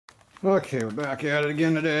Okay, we're back at it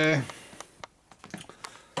again today.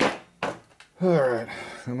 Alright,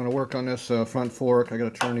 I'm going to work on this front fork. I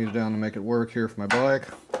got to turn these down to make it work here for my bike.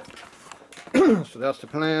 So that's the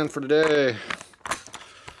plan for today.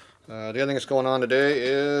 The other thing that's going on today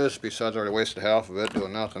is, besides I already wasted half of it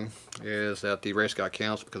doing nothing, is that the race got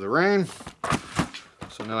canceled because of rain.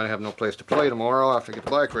 So now I have no place to play tomorrow. I have to get the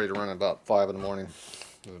bike ready to run at about 5 in the morning.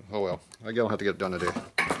 Oh well, I don't have to get it done today.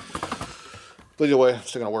 But either way, I'm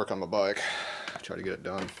still going to work on my bike, try to get it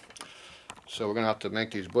done. So we're going to have to make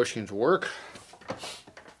these bushings work.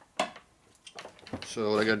 So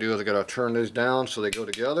what I got to do is I got to turn these down so they go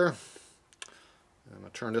together. I'm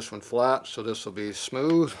going to turn this one flat so this will be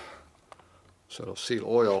smooth, so it'll seal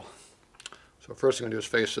oil. So first thing I'm going to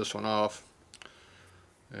do is face this one off.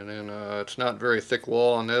 And then it's not very thick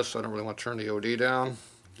wall on this, so I don't really want to turn the OD down.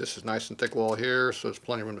 This is nice and thick wall here, so there's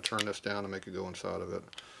plenty of room to turn this down and make it go inside of it.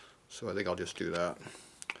 So I think I'll just do that.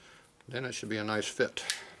 Then it should be a nice fit,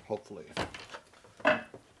 hopefully.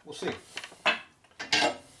 We'll see.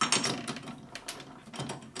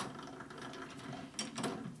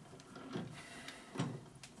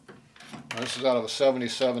 Now, this is out of a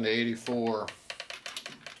 77 to 84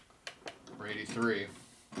 or 83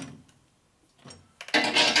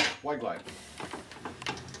 white glide.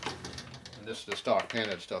 And this is the stock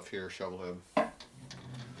panhead stuff here, shovelhead.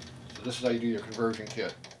 So this is how you do your conversion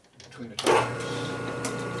kit between the tires.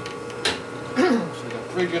 So we got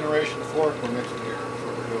 3 generation fork we're mixing here. That's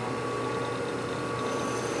what we're doing.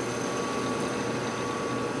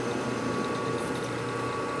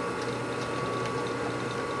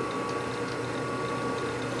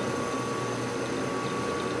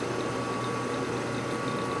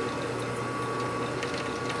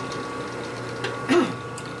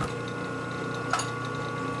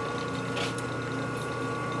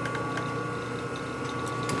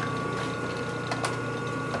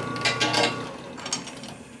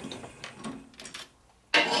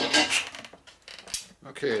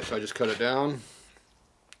 Okay, so I just cut it down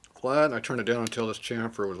flat, and I turned it down until this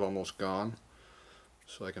chamfer was almost gone,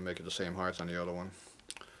 so I can make it the same height on the other one.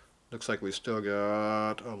 Looks like we still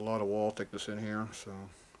got a lot of wall thickness in here, so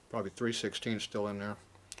probably 3/16 still in there.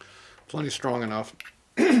 Plenty strong enough.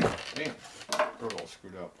 Damn, they're all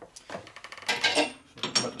screwed up.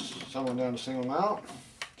 So cut some one down to single mount,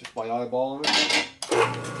 just by eyeballing it.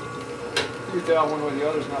 Use that one way or the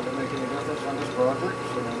other is not going to make any difference on this project,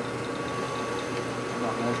 so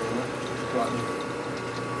not measuring it, just cutting.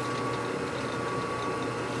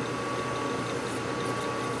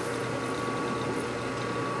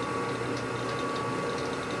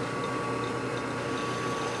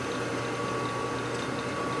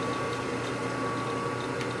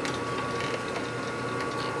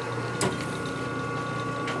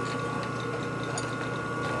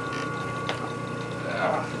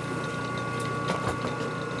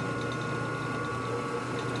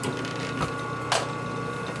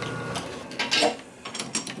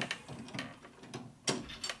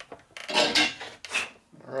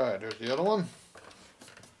 Alright, there's the other one.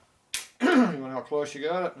 You want how close you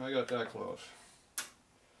got it? I got that close.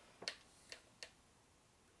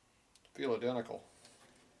 Feel identical.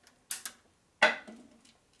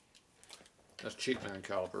 That's cheap man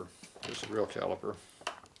caliper. This is real caliper.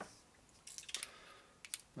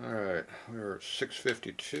 Alright, we're at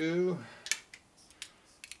 652.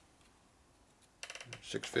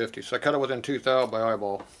 650. So I cut it within 2 thou by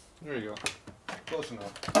eyeball. There you go. Close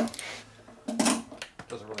enough.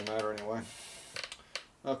 Doesn't really matter anyway.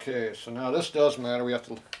 Okay, so now this does matter. We have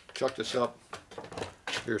to chuck this up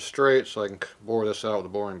here straight so I can bore this out with a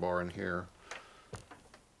boring bar in here.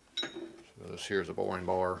 So this here's a boring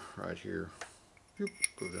bar right here.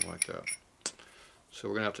 Goes in like that. So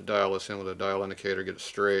we're going to have to dial this in with a dial indicator, get it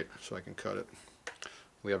straight so I can cut it.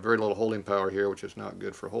 We have very little holding power here, which is not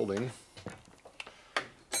good for holding.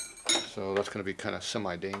 So that's going to be kind of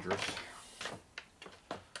semi-dangerous.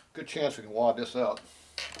 Good chance we can wad this out.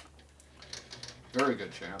 Very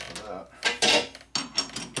good chance of that.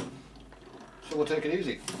 So we'll take it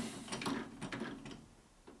easy.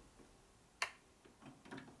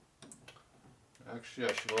 Actually,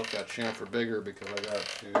 I should let that chamfer bigger because I got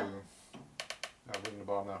to room the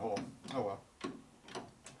bottom of that hole. Oh well.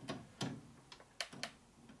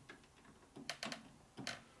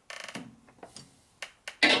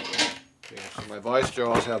 Okay, so my vice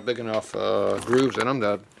jaws have big enough grooves in them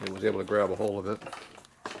that it was able to grab a hold of it.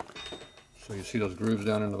 So you see those grooves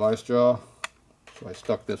down in the vice jaw? So I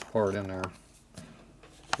stuck this part in there.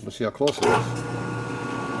 So let's see how close it is.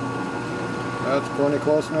 That's plenty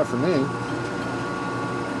close enough for me.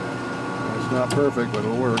 It's not perfect, but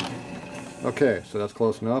it'll work. Okay, so that's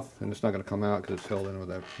close enough, and it's not going to come out because it's held in with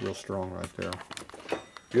that real strong right there.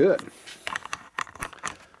 Good.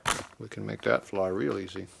 We can make that fly real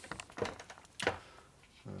easy.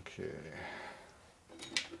 Okay.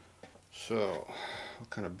 So, what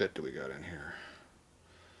kind of bit do we got in here?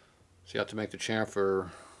 So you have to make the chamfer,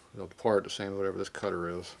 the part the same as whatever this cutter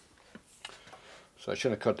is. So I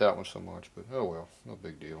shouldn't have cut that one so much, but oh well, no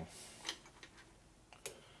big deal.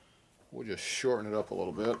 We'll just shorten it up a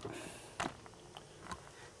little bit.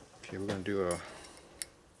 Okay, we're going to do a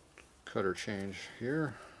cutter change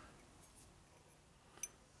here.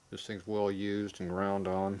 This thing's well used and ground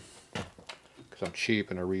on because I'm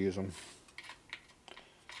cheap and I reuse them.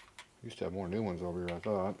 Used to have more new ones over here, I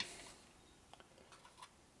thought.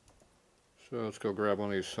 So let's go grab one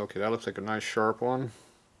of these. Okay, that looks like a nice sharp one.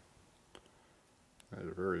 That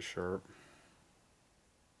is very sharp.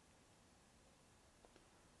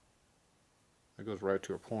 It goes right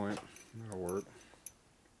to a point. That'll work.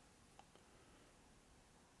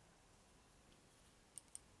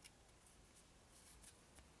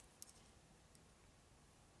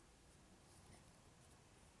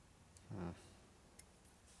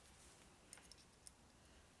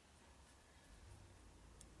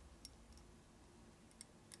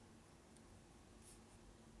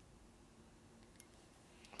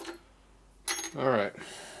 All right.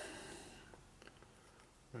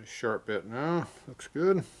 Nice sharp bit now. Looks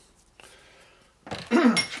good.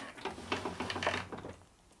 Where'd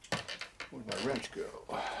my wrench go?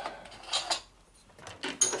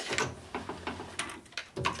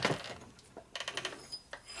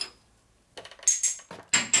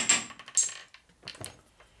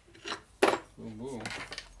 Boom, boom.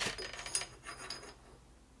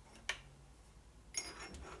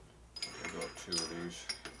 I'll go 2 of these.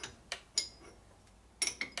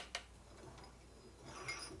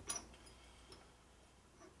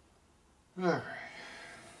 All right.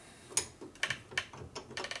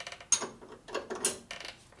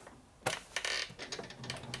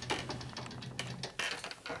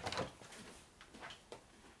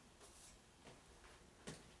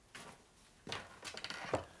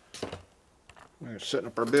 We're setting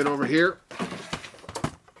up our bit over here.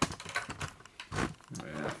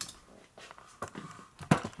 Yeah.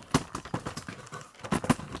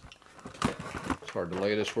 It's hard to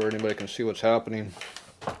lay this where anybody can see what's happening.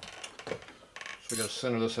 So we got to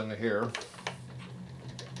center this into here.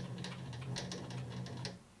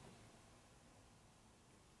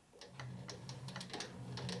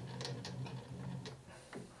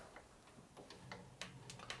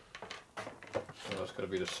 So that's got to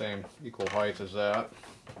be the same equal height as that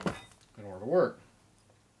in order to work.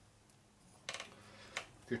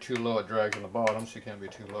 If you're too low, it drags on the bottom, so you can't be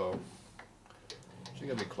too low. So you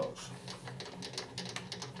got to be close.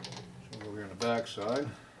 So we'll go here on the back side.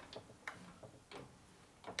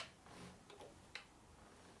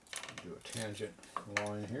 Do a tangent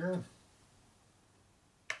line here.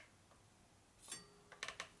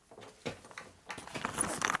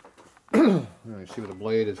 You see where the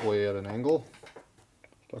blade is way at an angle.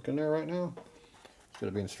 Stuck in there right now. Instead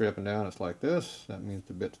of being straight up and down, it's like this. That means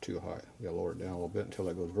the bit's too high. You gotta lower it down a little bit until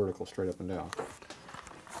it goes vertical, straight up and down.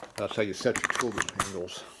 That's how you set your tool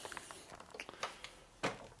angles.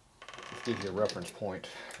 Just gives you a reference point.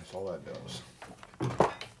 That's all that does.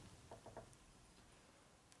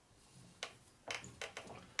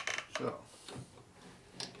 So,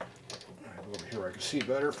 I'll go over here where I can see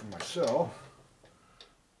better for myself.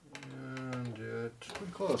 And it's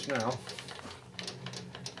pretty close now.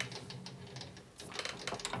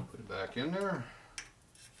 Put it back in there.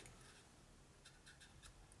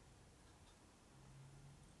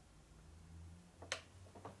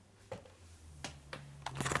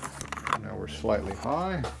 Now we're slightly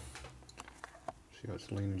high. See how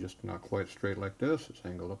it's leaning just not quite straight like this. It's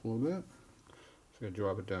angled up a little bit. So I'm going to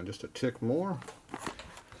drop it down just a tick more.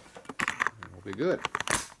 And we'll be good.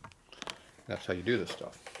 That's how you do this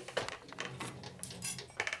stuff.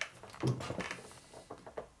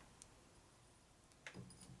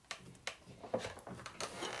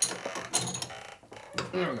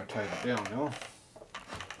 Now we're going to tighten it down now.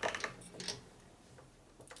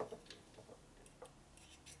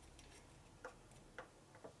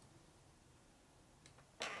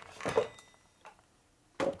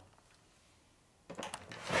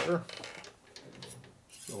 Better.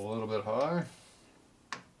 Still a little bit high.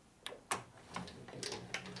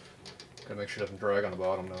 Gotta make sure it doesn't drag on the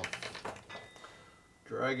bottom though.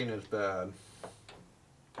 Dragging is bad.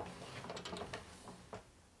 Yeah,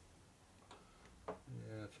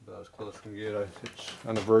 it's about as close as I can get. It's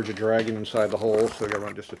on the verge of dragging inside the hole, so I gotta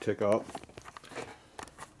run just a tick up.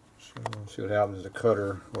 So see see what happens is the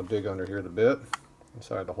cutter will dig under here the bit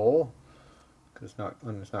inside the hole because it's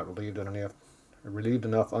not relieved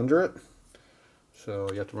enough under it. So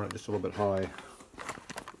you have to run it just a little bit high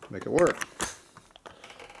to make it work.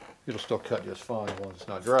 It'll still cut just fine as long as it's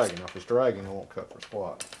not dragging. If it's dragging, it won't cut for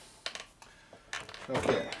squat.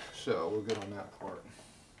 Okay, so we're good on that part.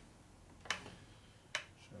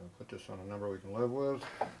 So put this on a number we can live with.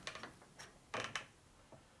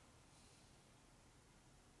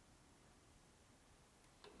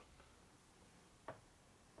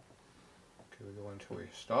 Okay, we go until we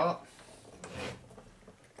stop.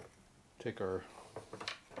 Take our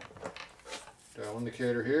dial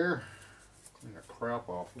indicator here, clean the crap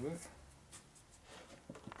off of it.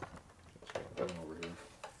 Let's get that one over here.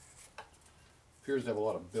 Appears to have a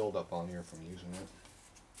lot of buildup on here from using it.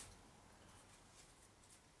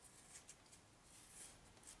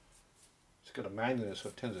 It's got a magnet, so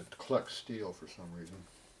it tends to collect steel for some reason.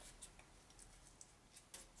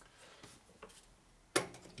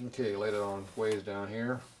 Okay, laid it on ways down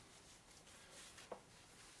here.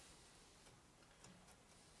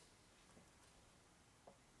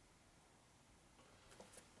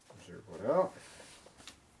 Zero it out.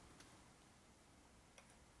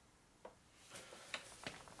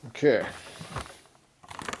 Okay.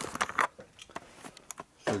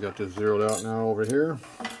 So we got this zeroed out now over here.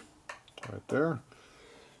 Right there.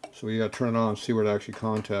 So we got to turn it on and see where it actually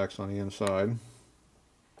contacts on the inside.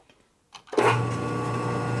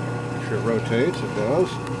 Make sure it rotates, it does.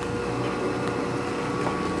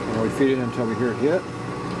 And we feed it until we hear it hit.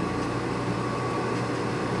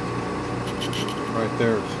 Right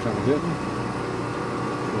there it's kind of hitting.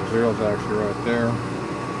 The zero's actually right there.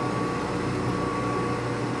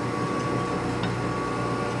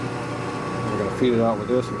 We're going to feed it out with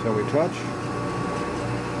this until we touch.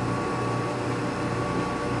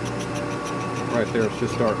 Right there it's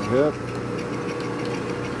just starting to hit.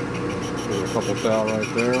 There's a couple thou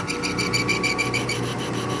right there.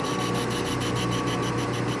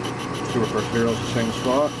 See if our zero's the same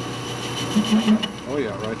spot. Oh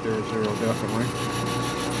yeah, right there is zero definitely.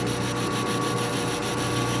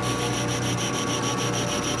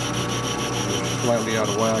 Slightly out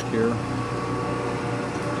of whack here.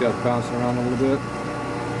 See how it's bouncing around a little bit.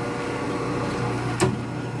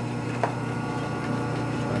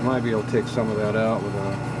 I might be able to take some of that out with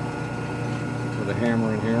a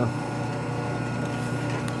hammer in here.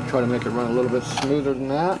 Try to make it run a little bit smoother than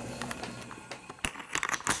that.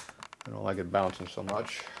 I don't like it bouncing so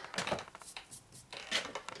much.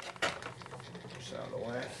 Just out of the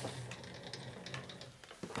way.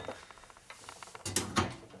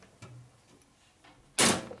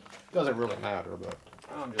 Doesn't really matter, but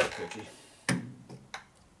I'm just picky.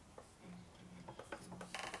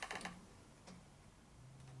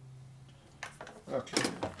 Okay,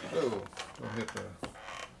 so we'll hit the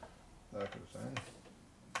back of the thing.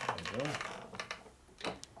 There we go.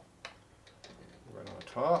 Right on the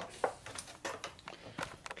top.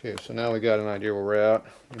 Okay, so now we got an idea where we're at.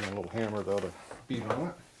 Give me a little hammer though to beat on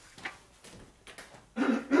it.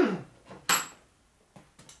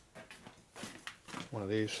 One of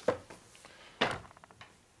these.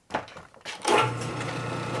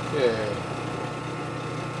 Okay.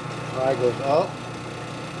 High goes up.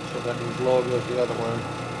 So that means low goes the other way.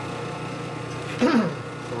 So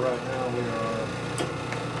right now we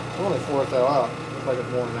are only 4 thou out. Looks like it's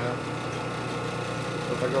more than that.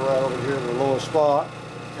 So if I go right over here to the lowest spot,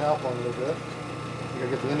 tap on a little bit, you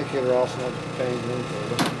gotta get the indicator off so not to bang the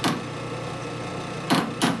indicator.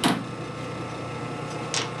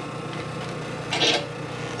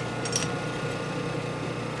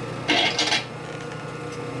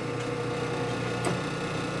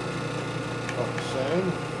 About the same.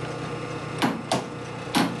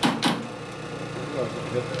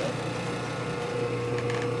 Hit that.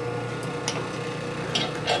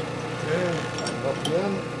 Okay, tighten up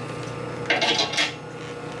again.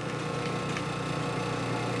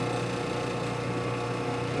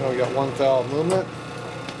 Now we got 1 thou of movement.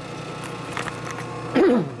 I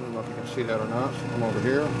don't know if you can see that or not. So come over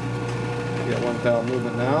here. We got 1 thou of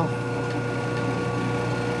movement now.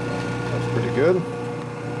 That's pretty good.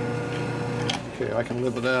 Okay, I can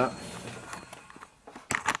live with that.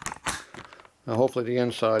 Now hopefully the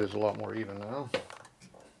inside is a lot more even now.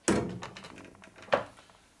 Get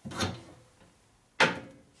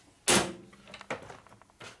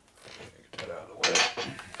that out of the way.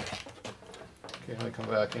 Okay, let me come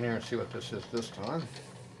back in here and see what this is this time.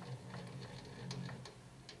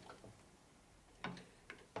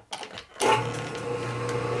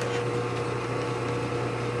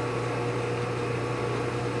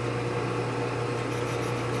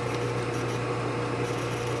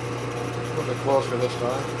 closer this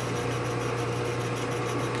time.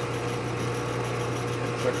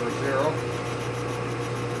 Check for 0.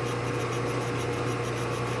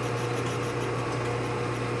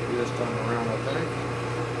 This time around, I think.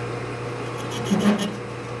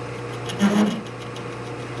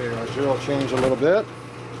 Okay, our 0 changed a little bit.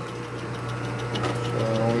 So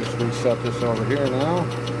I'll just reset this over here now.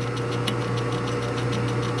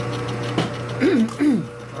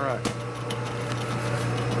 Alright.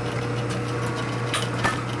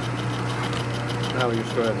 Now we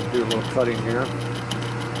just go ahead and do a little cutting here.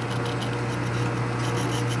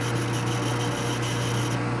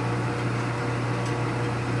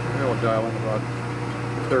 We'll dial in about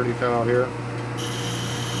 30 thou here.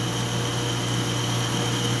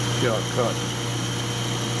 See how it cuts.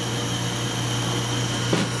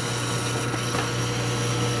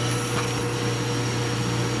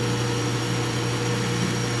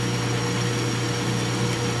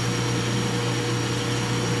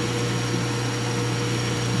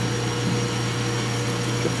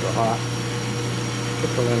 Chips are hot.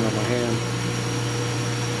 Chips are landing on my hand.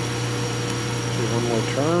 Do one more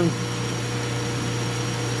turn.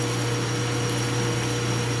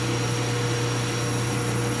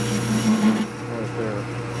 Right there.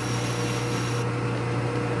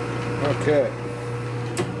 Okay.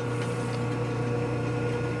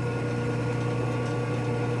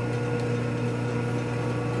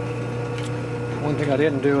 One thing I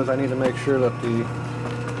didn't do is I need to make sure that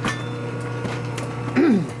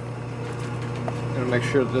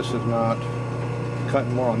this is not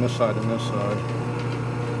cutting more on this side than this side.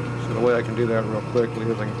 So the way I can do that real quickly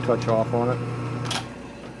is I can touch off on it.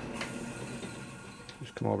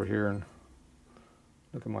 Just come over here and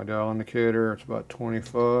look at my dial indicator. It's about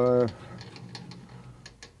 25.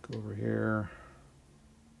 Go over here.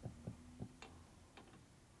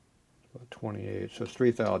 It's about 28. So it's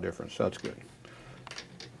 3 thou difference. That's good.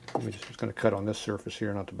 I'm just going to cut on this surface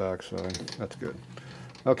here, not the back side. That's good.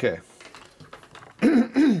 Okay.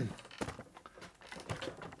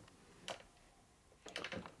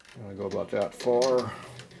 I go about that far.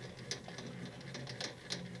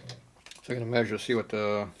 So I'm going to measure, see what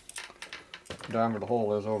the diameter of the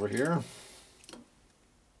hole is over here.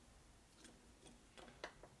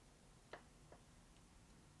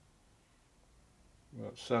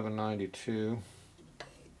 About 792.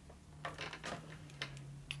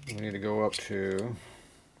 We need to go up to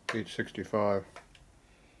 865.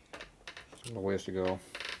 There's a little ways to go.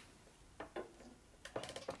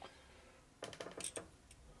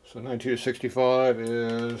 So 92 to 65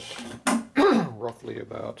 is roughly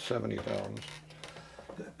about 70 thousandths.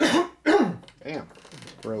 Damn,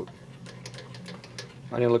 throat.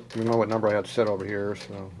 I need to remember what number I had set over here,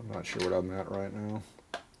 so I'm not sure what I'm at right now.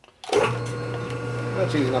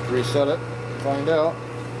 That's easy enough to reset it, find out.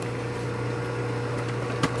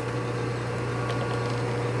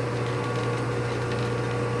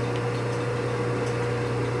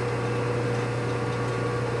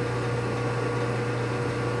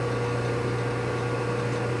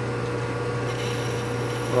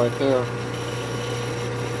 Right there.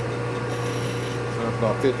 So it's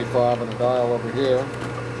about 55 on the dial over here.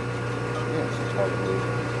 Yes, it's hard to move.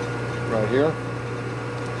 Right here.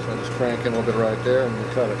 So I just crank in a little bit right there and we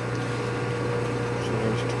cut it. So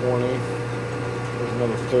there's 20. There's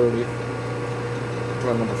another 30.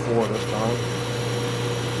 Run number 4 this time.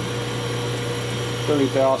 30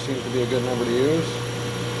 thou seems to be a good number to use.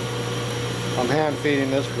 I'm hand feeding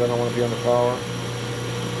this because I don't want to be under power.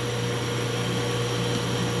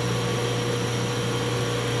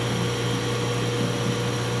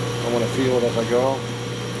 I want to feel it as I go.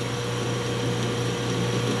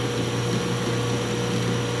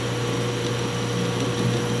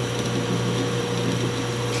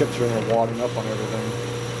 Chips are in there wadding up on everything.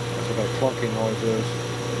 That's what that clunking noise is.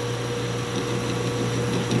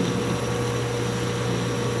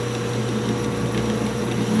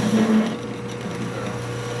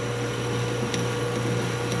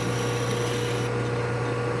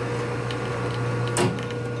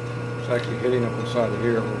 It's actually hitting up inside of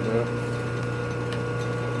here a little bit.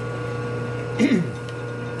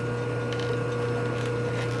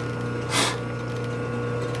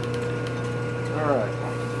 Alright.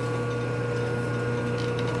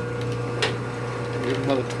 Give it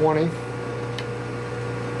another 20.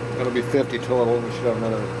 That'll be 50 total. We should have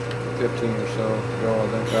another 15 or so to go, I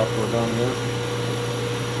think, after we're done here.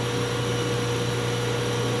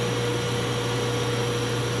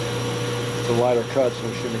 It's a lighter cut, so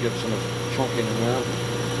we shouldn't get so much chunking in there.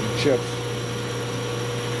 And chips.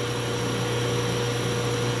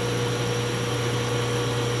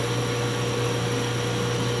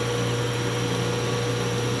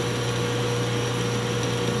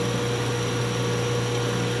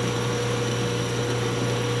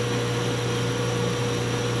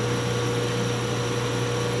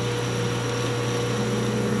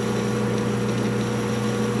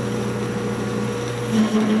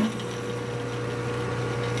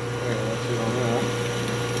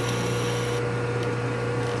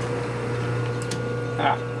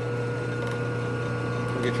 Ah.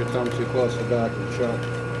 Don't get your thumb too close to the back of the chuck.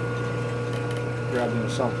 Grabbed into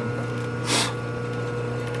something.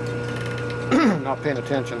 Not paying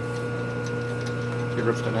attention. He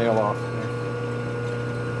rips the nail off.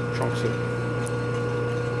 Chunks it.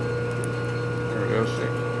 There it is. See?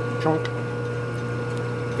 Chunk.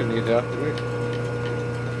 Didn't need that, did we?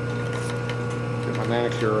 Get my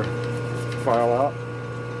manicure file out.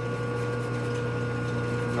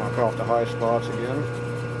 Knock off the high spots again.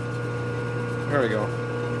 There we go.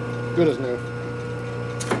 Good as new.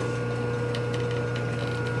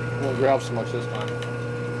 Won't grab so much this time.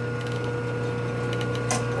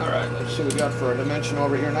 Alright, let's see what we got for a dimension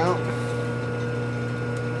over here now.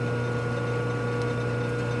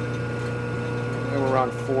 And we're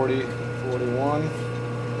around 40, 41.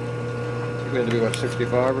 We had to be what,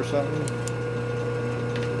 65 or something?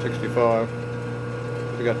 65.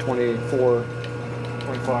 We got 24,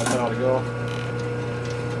 25 now to go.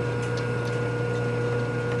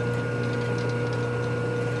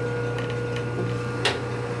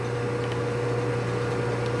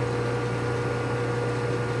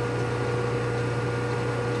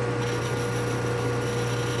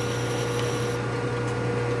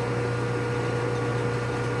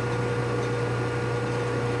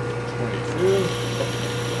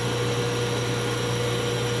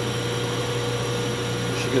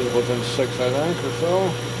 Should get it within 6, I think, or so.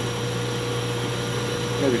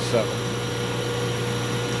 Maybe 7.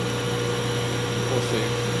 We'll see.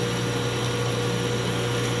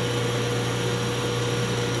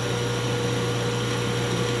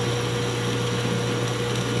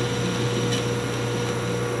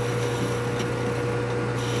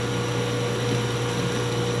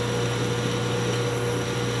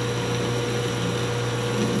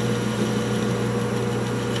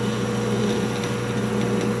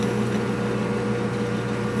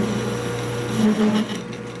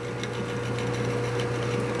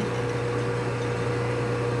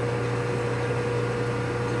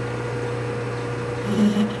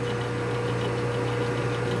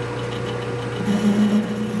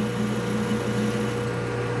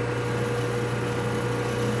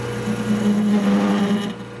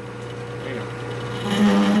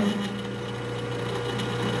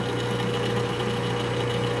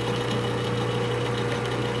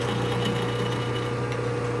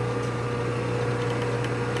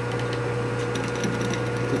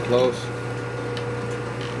 Close.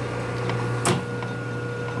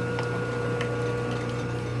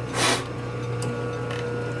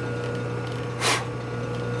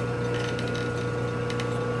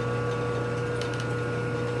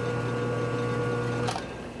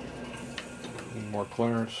 Need more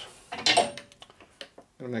clearance.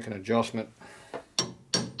 Gonna make an adjustment.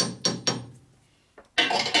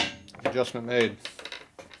 Adjustment made.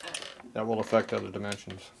 That will affect other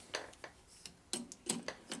dimensions.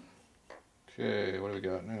 Okay, what do we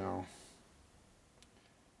got now?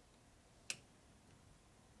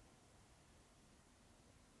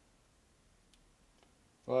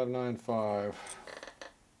 $595.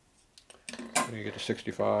 We can get to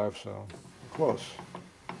 65, so close.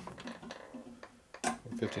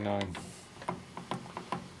 59.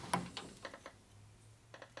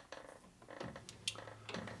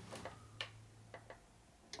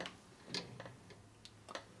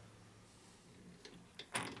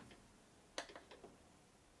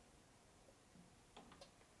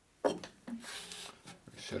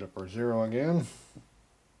 Set up our 0 again.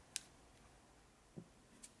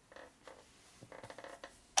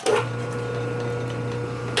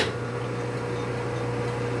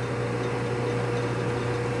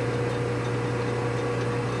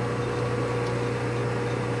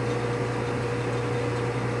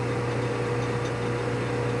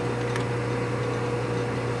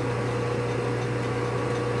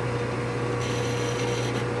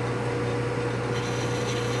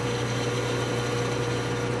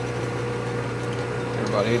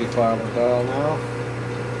 About 85 on the dial now.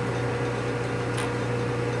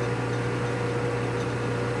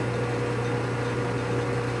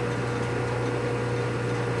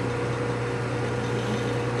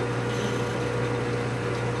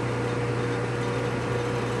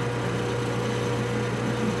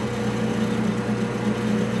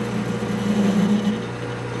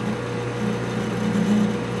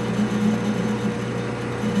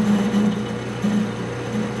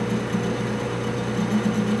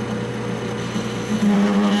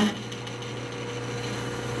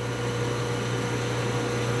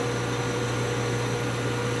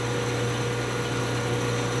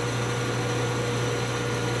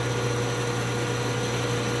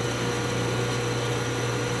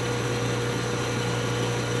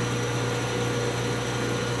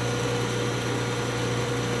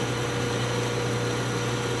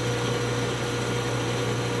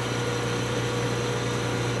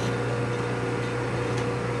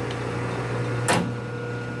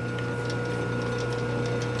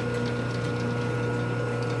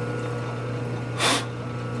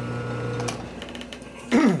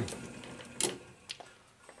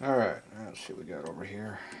 got over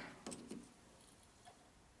here?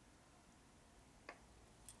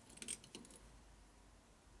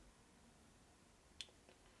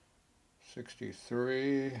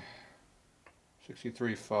 63,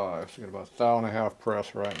 63.5. So I got about 1.5 thou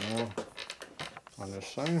press right now on this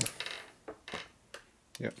thing.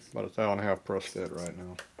 Yep, about 1.5 thou press fit right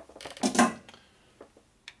now.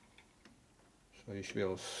 So you should be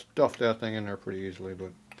able to stuff that thing in there pretty easily,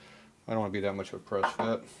 but I don't want to be that much of a press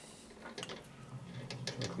fit.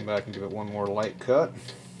 So I'll come back and give it one more light cut.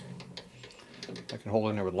 I can hold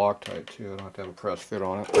it in there with Loctite too. I don't have to have a press fit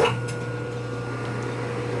on it.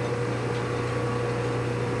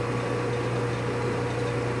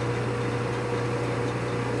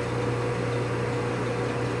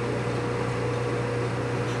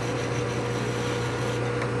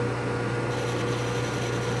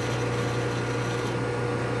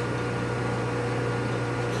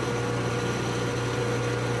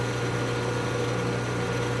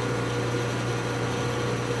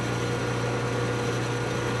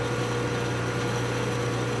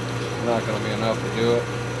 Not going to be enough to do it.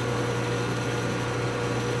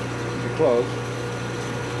 Pretty close.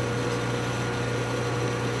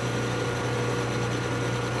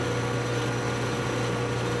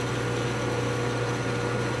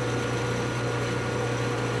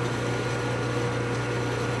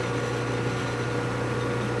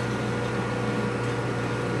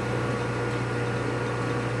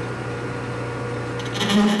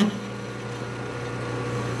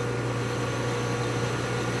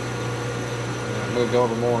 Moved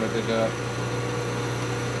over more and it did that.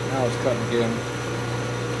 Now it's cutting again.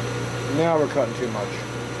 Now we're cutting too much.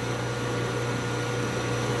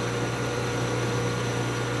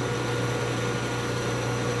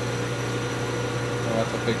 Oh,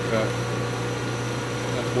 that's a big cut.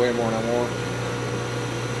 That's way more than I want.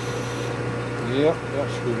 Yep, that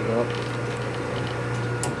screwed it up.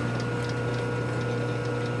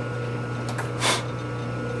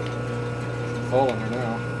 It's falling there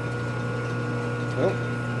now. Nope,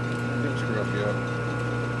 didn't screw up yet.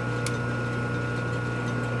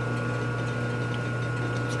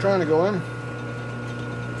 It's trying to go in.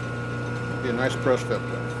 Be a nice press fit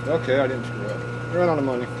though. Okay, I didn't screw up. Right on the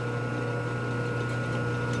money.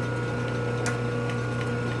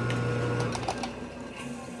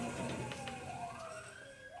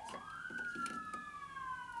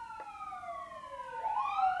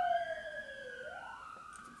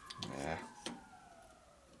 Yeah.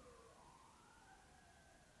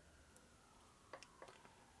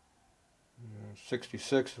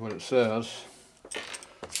 66 is what it says.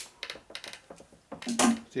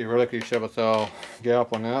 Theoretically you should have a thou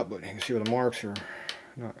gap on that, but you can see where the marks are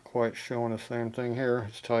not quite showing the same thing here.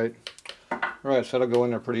 It's tight. Alright, so that'll go in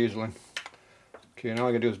there pretty easily. Okay, now all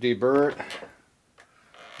I gotta do is deburr it.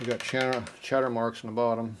 We got chatter marks on the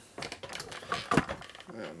bottom.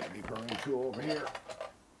 My deburring tool over here.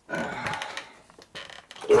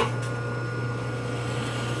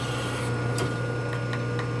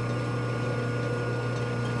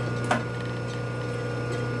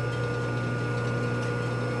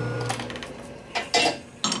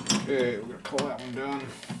 Okay, we're going to call that one done.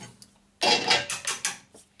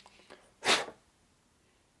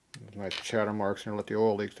 There's nice chatter marks and let the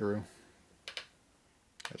oil leak through.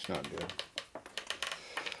 That's not good.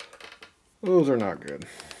 Those are not good.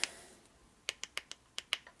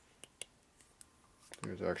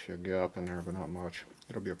 There's actually a gap in there, but not much.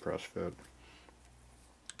 It'll be a press fit.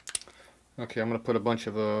 Okay, I'm going to put a bunch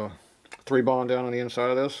of 3-bond down on the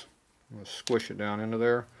inside of this. I'm going to squish it down into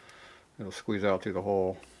there. It'll squeeze out through the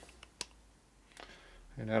hole.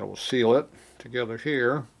 And that will seal it together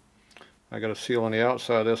here. I got a seal on the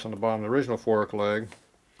outside of this on the bottom of the original fork leg.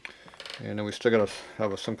 And then we still got to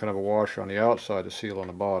have some kind of a washer on the outside to seal on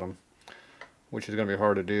the bottom, which is going to be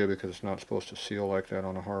hard to do because it's not supposed to seal like that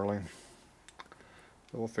on a Harley.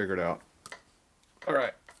 So we'll figure it out.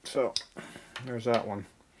 Alright, so there's that one.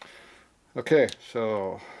 Okay,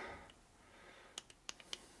 so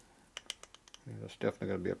that's definitely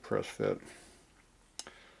going to be a press fit.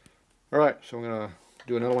 Alright, so I'm going to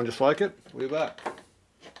do another one just like it. We'll be back.